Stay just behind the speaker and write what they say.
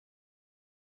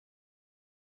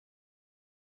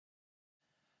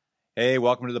Hey,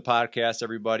 welcome to the podcast,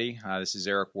 everybody. This is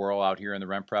Eric Worral out here in the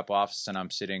RentPrep office, and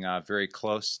I'm sitting very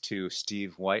close to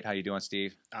Steve White. How you doing,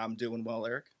 Steve? I'm doing well,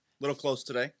 Eric. A little close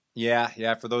today.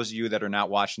 Yeah. For those of you that are not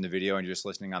watching the video and you're just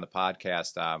listening on the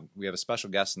podcast, we have a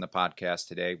special guest in the podcast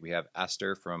today. We have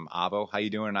Esther from Avvo. How you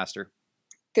doing, Esther?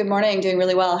 Good morning. Doing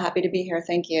really well. Happy to be here.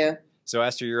 Thank you. So,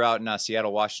 Esther, you're out in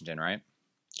Seattle, Washington, right?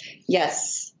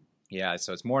 Yes. Yeah,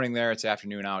 so it's morning there. It's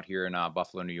afternoon out here in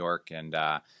Buffalo, New York, and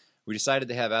we decided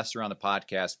to have Esther on the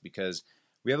podcast because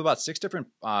we have about 6 different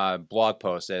blog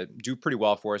posts that do pretty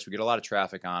well for us. We get a lot of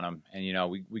traffic on them,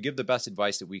 and we give the best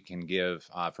advice that we can give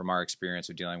from our experience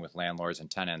of dealing with landlords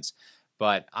and tenants.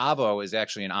 But Avvo is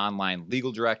actually an online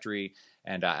legal directory,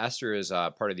 and Esther is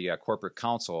part of the corporate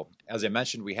counsel. As I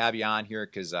mentioned, we have you on here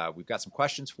because we've got some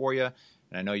questions for you,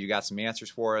 and I know you got some answers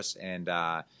for us, and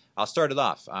I'll start it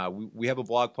off. We have a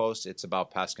blog post. It's about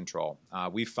pest control.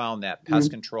 We found that pest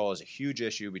control is a huge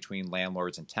issue between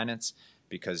landlords and tenants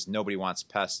because nobody wants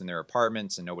pests in their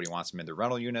apartments and nobody wants them in their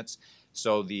rental units.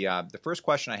 So the first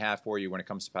question I have for you when it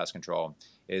comes to pest control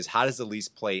is, how does the lease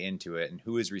play into it, and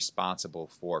who is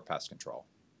responsible for pest control?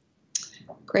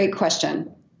 Great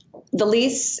question. The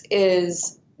lease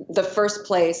is the first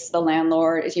place the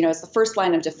landlord is, it's the first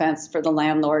line of defense for the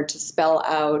landlord to spell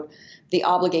out the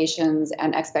obligations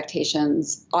and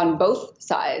expectations on both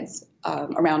sides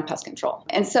around pest control.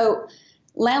 And so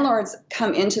landlords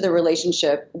come into the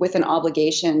relationship with an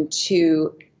obligation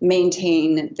to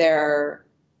maintain their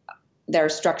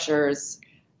structures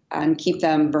and keep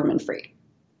them vermin-free.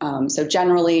 So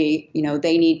generally,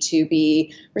 they need to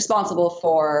be responsible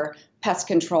for pest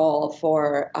control,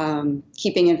 for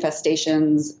keeping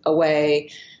infestations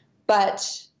away.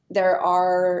 But there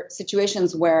are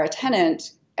situations where a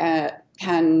tenant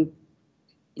can,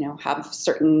 have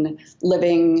certain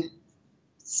living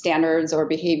standards or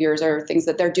behaviors or things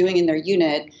that they're doing in their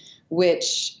unit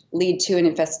which lead to an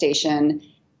infestation.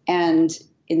 And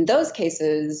in those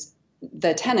cases,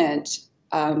 the tenant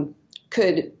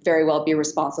could very well be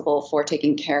responsible for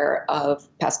taking care of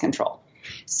pest control.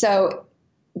 So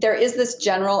there is this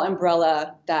general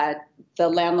umbrella that the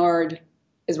landlord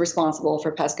is responsible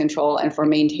for pest control and for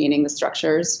maintaining the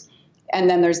structures. And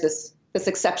then there's this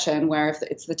exception where if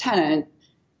it's the tenant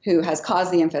who has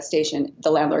caused the infestation, the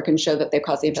landlord can show that they've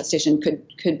caused the infestation,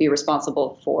 could be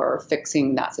responsible for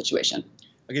fixing that situation.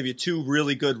 I'll give you 2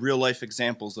 really good real-life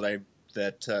examples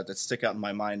that stick out in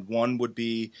my mind. One would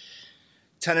be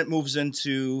tenant moves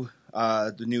into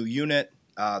the new unit.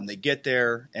 They get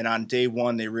there, and on day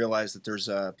 1, they realize that there's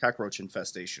a cockroach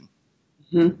infestation.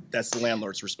 Mm-hmm. That's the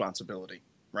landlord's responsibility,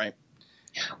 right?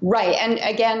 Right. And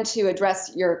again, to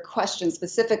address your question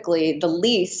specifically, the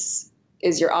lease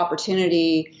is your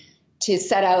opportunity to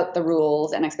set out the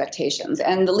rules and expectations.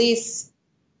 And the lease,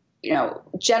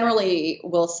 generally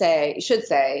should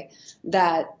say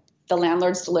that the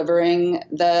landlord's delivering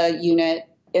the unit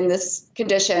in this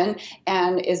condition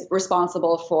and is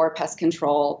responsible for pest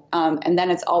control. And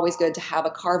then it's always good to have a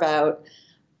carve out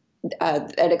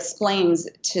that explains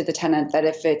to the tenant that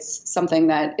if it's something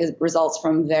that results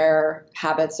from their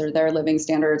habits or their living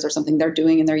standards or something they're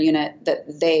doing in their unit,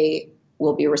 that they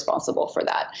will be responsible for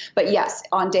that. But yes,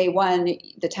 on day 1,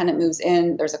 the tenant moves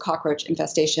in, there's a cockroach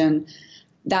infestation.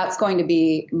 That's going to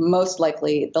be most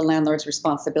likely the landlord's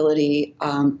responsibility,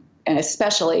 and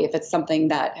especially if it's something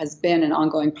that has been an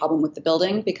ongoing problem with the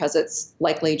building, because it's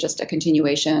likely just a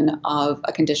continuation of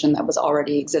a condition that was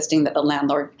already existing that the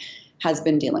landlord has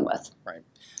been dealing with. Right.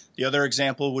 The other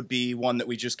example would be one that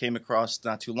we just came across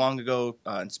not too long ago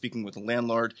in speaking with a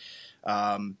landlord.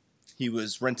 He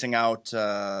was renting out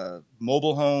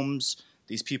mobile homes.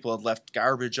 These people had left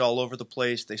garbage all over the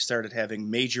place. They started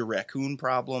having major raccoon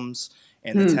problems,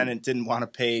 and the tenant didn't want to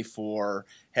pay for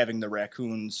having the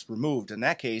raccoons removed. In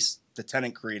that case, the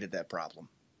tenant created that problem.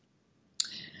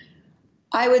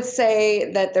 I would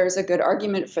say that there's a good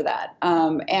argument for that.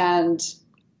 And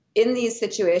in these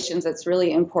situations, it's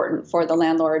really important for the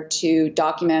landlord to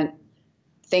document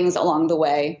things along the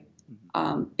way,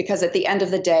 because at the end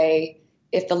of the day,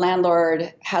 if the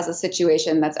landlord has a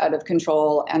situation that's out of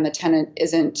control and the tenant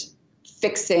isn't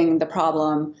fixing the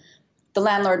problem, the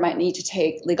landlord might need to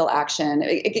take legal action.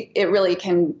 It really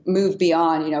can move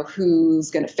beyond,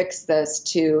 who's going to fix this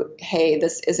to, hey,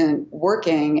 this isn't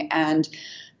working. And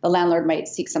the landlord might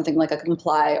seek something like a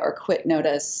comply or quit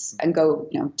notice and go,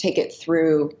 take it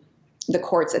through the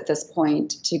courts at this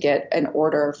point to get an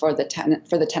order for the tenant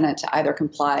to either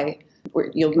comply or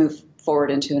you'll move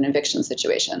forward into an eviction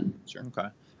situation. Sure. Okay.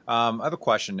 I have a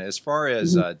question. As far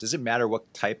as, does it matter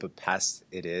what type of pest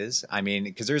it is? I mean,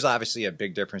 because there's obviously a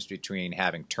big difference between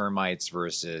having termites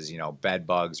versus, bed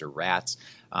bugs or rats.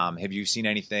 Have you seen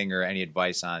anything or any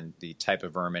advice on the type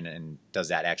of vermin, and does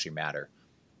that actually matter?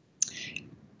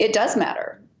 It does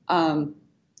matter.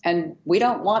 And we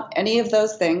don't want any of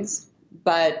those things,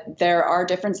 but there are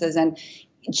differences. And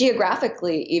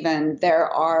geographically, even, there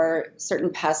are certain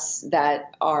pests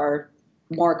that are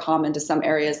more common to some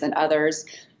areas than others.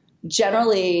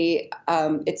 Generally,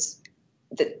 it's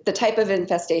the type of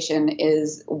infestation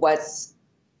is what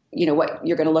you're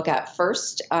going to look at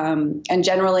first. And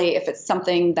generally, if it's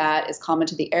something that is common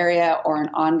to the area or an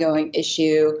ongoing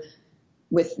issue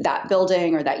with that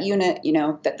building or that unit,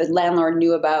 that the landlord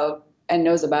knew about and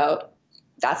knows about,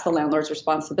 that's the landlord's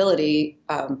responsibility,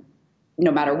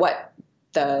 no matter what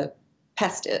the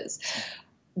pest is.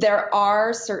 There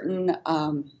are certain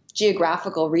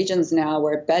geographical regions now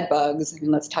where bed bugs, and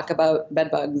let's talk about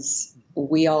bed bugs,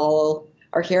 we all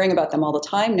are hearing about them all the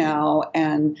time now,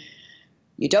 and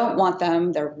you don't want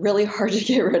them. They're really hard to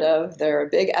get rid of. They're a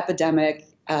big epidemic.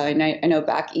 And I know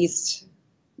back east,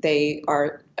 they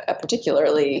are a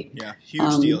particularly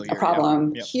huge deal here. A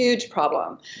problem, Yep. Huge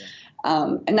problem,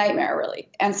 Yeah. A nightmare, really.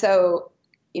 And so,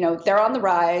 they're on the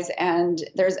rise, and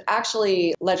there's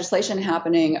actually legislation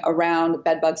happening around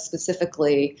bed bugs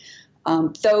specifically.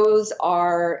 Those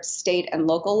are state and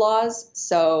local laws,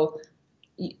 so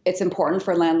it's important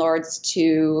for landlords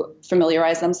to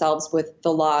familiarize themselves with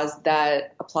the laws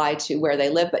that apply to where they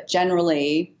live, but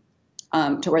generally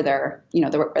to where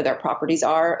where their properties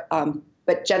are.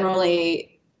 But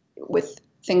generally, with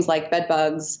things like bed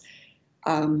bugs,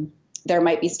 there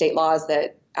might be state laws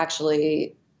that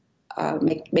actually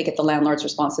make it the landlord's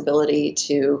responsibility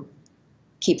to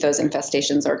keep those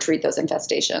infestations or treat those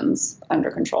infestations under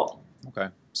control. Okay.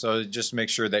 So just make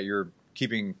sure that you're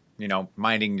keeping,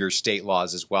 minding your state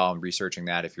laws as well and researching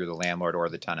that if you're the landlord or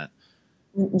the tenant.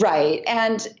 Right.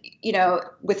 And,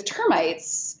 with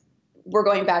termites, we're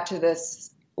going back to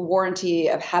this warranty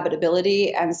of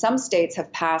habitability, and some states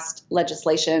have passed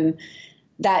legislation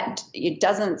that it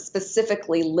doesn't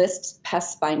specifically list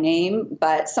pests by name,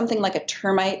 but something like a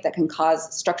termite that can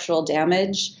cause structural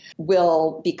damage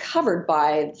will be covered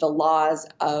by the laws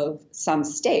of some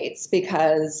states,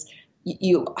 because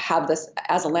you have this,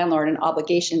 as a landlord, an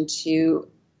obligation to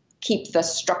keep the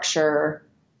structure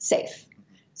safe.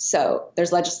 So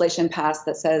there's legislation passed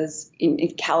that says, in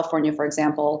California, for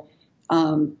example,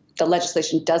 the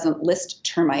legislation doesn't list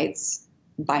termites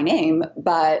by name,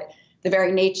 but the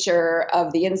very nature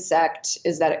of the insect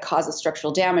is that it causes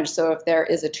structural damage. So if there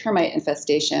is a termite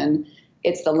infestation,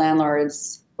 it's the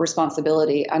landlord's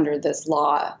responsibility under this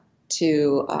law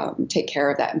to take care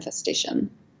of that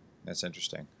infestation. That's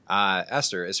interesting.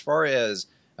 Esther, as far as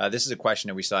this is a question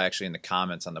that we saw actually in the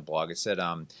comments on the blog. It said,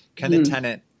 can the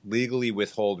tenant legally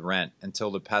withhold rent until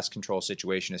the pest control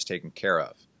situation is taken care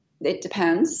of? It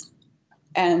depends.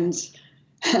 And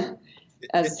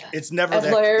it's never as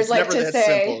that, lawyers it's like never to that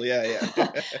say. simple.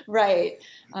 Yeah. Right.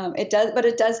 It does, but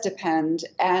it does depend.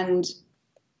 And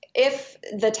if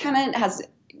the tenant has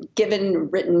given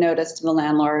written notice to the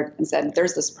landlord and said,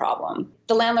 there's this problem,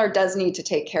 the landlord does need to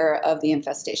take care of the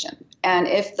infestation. And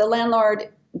if the landlord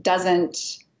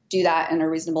doesn't do that in a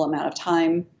reasonable amount of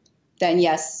time, then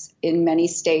yes, in many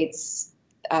states,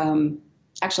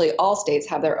 actually all states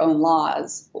have their own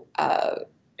laws.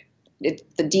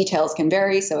 The details can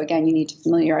vary. So again, you need to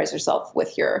familiarize yourself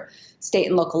with your state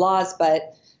and local laws,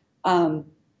 but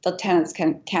the tenants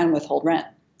can withhold rent.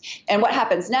 And what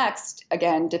happens next,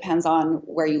 again, depends on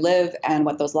where you live and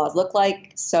what those laws look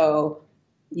like. So,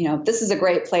 this is a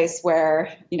great place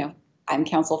where, I'm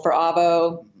counsel for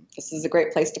Avvo. This is a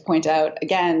great place to point out,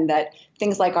 again, that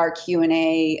things like our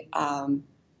Q&A,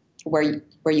 where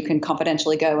you can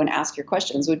confidentially go and ask your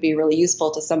questions, would be really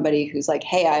useful to somebody who's like,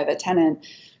 hey, I have a tenant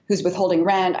who's withholding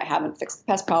rent. I haven't fixed the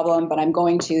pest problem, but I'm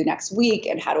going to next week.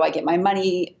 And how do I get my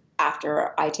money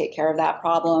after I take care of that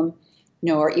problem?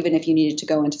 Or even if you needed to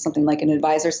go into something like an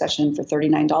advisor session for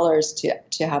 $39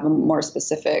 to have a more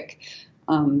specific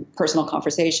personal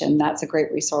conversation, that's a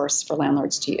great resource for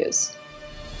landlords to use.